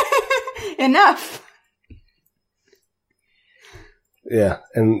 motherfuckers!" Enough. Yeah,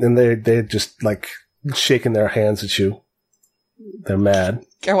 and they just shaking their hands at you. They're mad.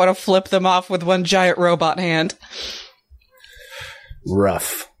 I want to flip them off with one giant robot hand.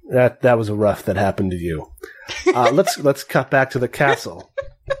 Rough. That was a rough that happened to you. Let's cut back to the castle.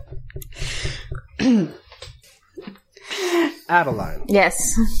 Adeline.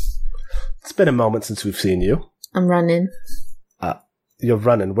 Yes. It's been a moment since we've seen you. I'm running. You're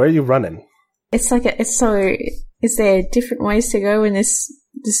running. Where are you running? Is there different ways to go in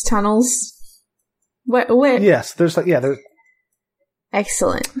this tunnels? Where? Yes, there's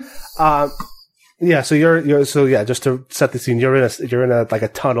Excellent. So you're just to set the scene, you're in a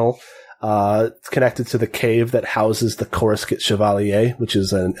tunnel connected to the cave that houses the Coruscant Chevalier, which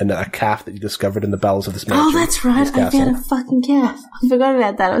is a calf that you discovered in the bowels of this mansion. Oh, that's right. I found a fucking calf. I forgot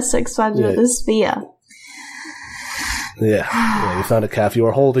about that. I was so excited about the spear. Yeah, you found a calf. You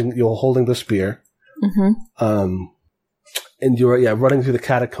were holding the spear. Mm-hmm. And you're running through the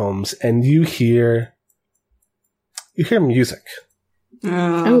catacombs, and you hear music.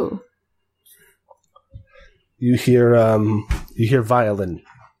 Oh. You hear violin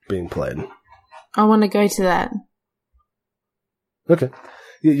being played. I want to go to that. Okay.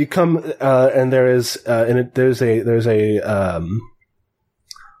 You come and there's a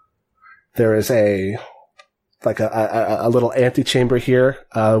little antechamber here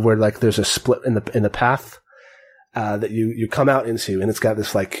where there's a split in the path that you come out into, and it's got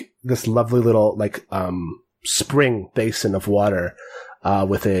this lovely little spring basin of water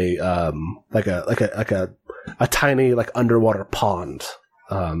with a tiny underwater pond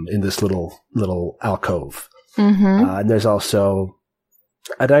in this little alcove. Mm-hmm. And there's also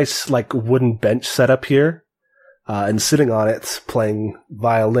a nice wooden bench set up here, and sitting on it playing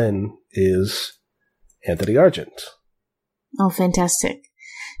violin is Anthony Argent. Oh, fantastic!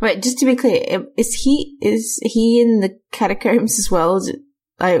 Wait, just to be clear, is he in the catacombs as well?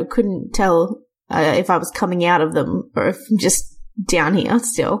 I couldn't tell if I was coming out of them or if I'm just down here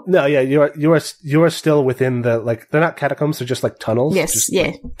still. No, yeah, you are still within the they're not catacombs, they're just tunnels. Yes, just,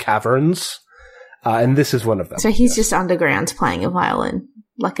 caverns. And this is one of them. So he's just underground playing a violin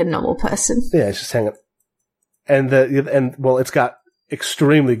like a normal person. Yeah, it's just hanging. And it's got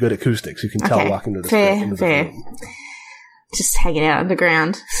extremely good acoustics. You can tell walking to the fair. Just hanging out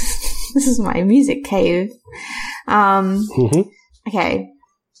underground. This is my music cave. Mm-hmm. Okay.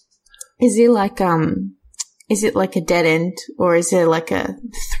 Is there Is it like a dead end, or is there like a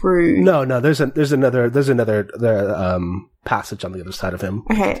through? No. There's another passage on the other side of him.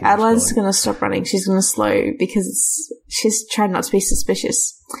 Okay, Adeline's going to stop running. She's going to slow because she's trying not to be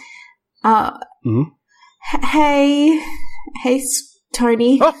suspicious. Hey,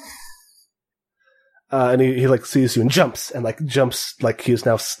 Tony. Oh! And he like sees you and jumps like he's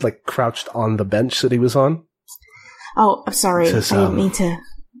now like crouched on the bench that he was on. Oh, I'm sorry. I didn't mean to.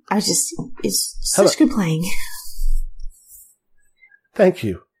 It's such good playing. Thank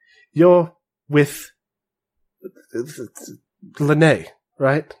you. You're with Lene,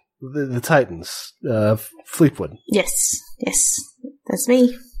 right? The Titans, Fleetwood. Yes, that's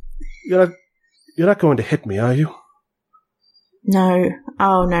me. You're not going to hit me, are you? No.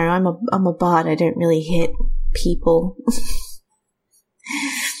 Oh no, I'm a bard. I don't really hit people.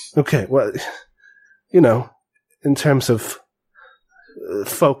 Okay, well, in terms of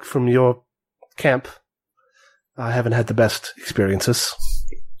folk from your camp, I haven't had the best experiences.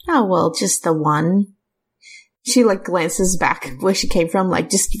 Oh, well, just the one. She, like, glances back where she came from, like,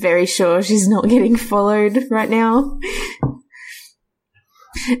 just very sure she's not getting followed right now.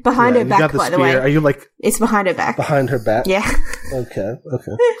 Behind her back, by the way. Are you, like... It's behind her back. Behind her back? Yeah. Okay.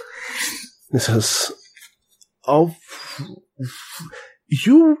 This is... Oh...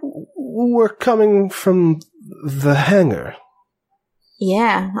 You were coming from the hangar.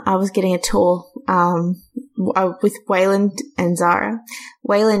 Yeah, I was getting a tour with Wayland and Zara.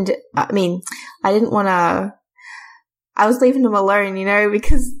 Wayland, I didn't want to... I was leaving them alone,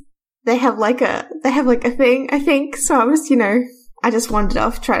 because they have like a thing, I think. So I was, I just wandered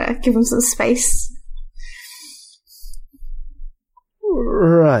off, try to give them some space.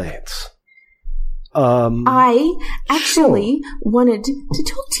 Right. I actually wanted to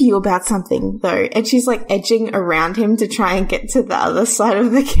talk to you about something, though. And she's, like, edging around him to try and get to the other side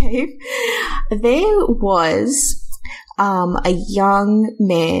of the cave. There was a young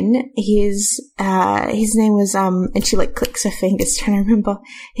man. His name was, and she, like, clicks her fingers trying to remember.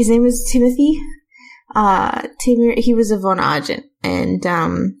 His name was Timothy. He was a Von Argent. And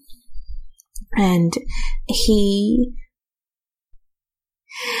he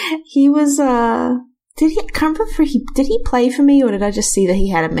was, did he play for me, or did I just see that he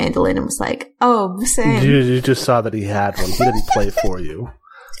had a mandolin and was like, oh, Sam? You just saw that he had one. He didn't play for you.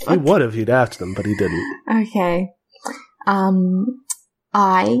 He would have, he'd asked him, but he didn't. Okay.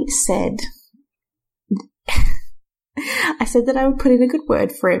 I said that I would put in a good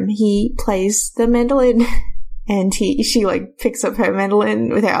word for him. He plays the mandolin. And she like picks up her mandolin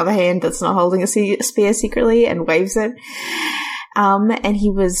with her other hand that's not holding a spear secretly and waves it. And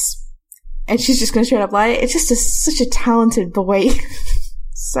she's just going to straight up lie. It's just such a talented boy.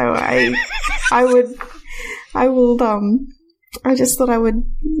 So I just thought I would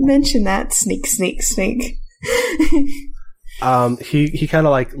mention that. Sneak. He kind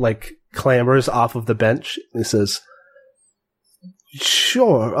of like clambers off of the bench. He says,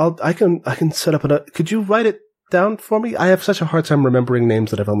 "Sure, I can set up could you write it down for me? I have such a hard time remembering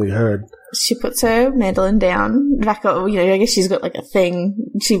names that I've only heard." She puts her mandolin down, back up, I guess she's got like a thing.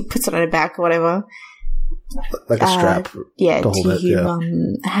 She puts it on her back or whatever. Like a strap. Yeah, do you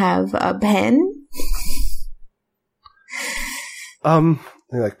have a pen?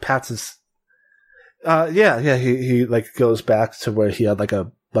 He like pats his... he like goes back to where he had like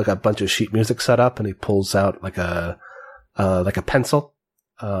a bunch of sheet music set up, and he pulls out like a pencil,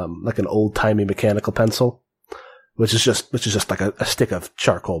 like an old-timey mechanical pencil. Which is just like a stick of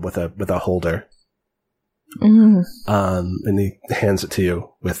charcoal with a holder. Mm. And he hands it to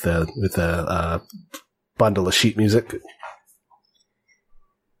you with a bundle of sheet music.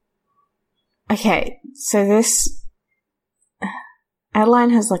 Okay, so this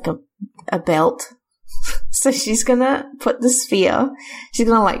Adeline has like a belt. So she's gonna put the sphere. She's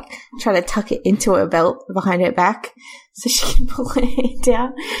gonna like try to tuck it into her belt behind her back, so she can pull her hand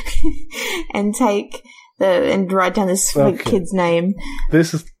down and take. And write down this kid's name.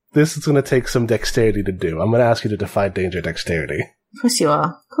 This is going to take some dexterity to do. I'm going to ask you to defy danger dexterity. Of course you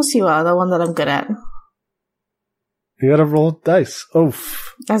are. The one that I'm good at. You got to roll dice.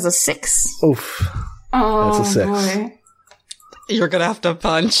 Oof. That's a 6. Oof. Oh, that's a 6. Boy. You're going to have to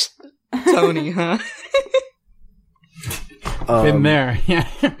punch Tony, huh? Been there, yeah.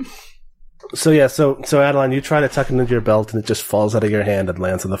 So Adeline, you try to tuck it into your belt, and it just falls out of your hand and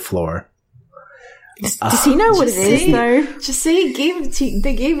lands on the floor. Does he know what it is, though? Just say he gave it to you.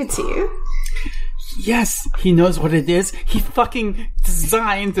 They gave it to you. Yes, he knows what it is. He fucking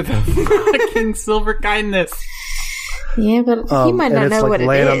designed the fucking silver kindness. Yeah, but he might not know what it is.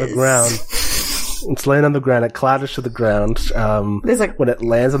 Laying on the ground. It's laying on the ground. It clatters to the ground. When it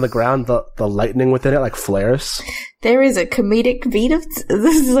lands on the ground, the lightning within it like flares. There is a comedic beat of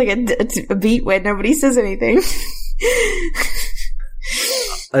this is like a beat where nobody says anything.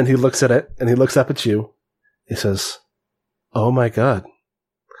 And he looks at it, and he looks up at you. He says, "Oh my God,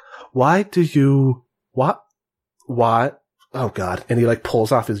 why do you what? Oh God!" And he like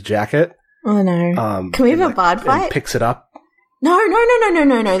pulls off his jacket. Oh no! Can we have a bard fight? And picks it up. No!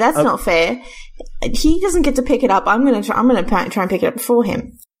 That's not fair. He doesn't get to pick it up. I'm gonna try and pick it up for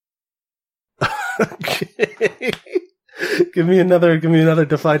him. Okay. Give me another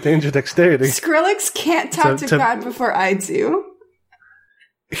defy danger dexterity. Skrillex can't talk to God before I do.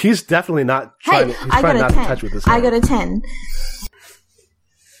 He's definitely not trying. He's trying not to touch with this. I got a 10.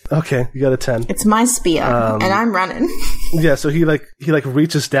 Okay, you got a 10. It's my spear, and I'm running. Yeah, so he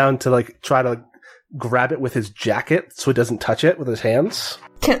reaches down to like try to grab it with his jacket, so he doesn't touch it with his hands.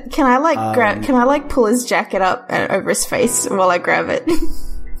 Can I grab? Can I pull his jacket up over his face while I grab it?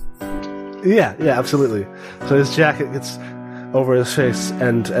 Yeah, absolutely. So his jacket gets over his face,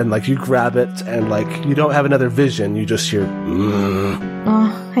 and you grab it, and you don't have another vision. You just hear.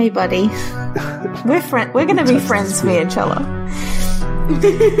 Oh, hey, buddy. We're gonna be friends, me and Chella. I'm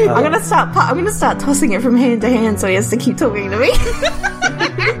gonna start tossing it from hand to hand, so he has to keep talking to me.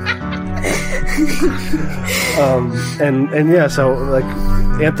 So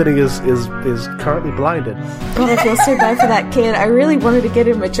Anthony is currently blinded. God, I feel so bad for that kid. I really wanted to get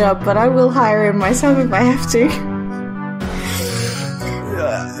him a job, but I will hire him myself if I have to.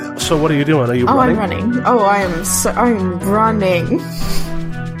 So what are you doing? Are you running? I'm running. Oh, I'm running.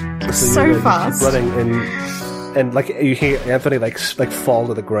 So fast. Running and you hear Anthony fall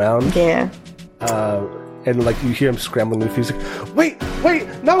to the ground. Yeah. And you hear him scrambling with music. Wait,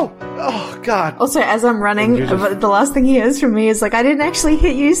 no! Oh God! Also, as I'm running, the last thing he hears from me is I didn't actually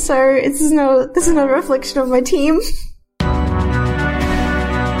hit you, so this is no reflection of my team.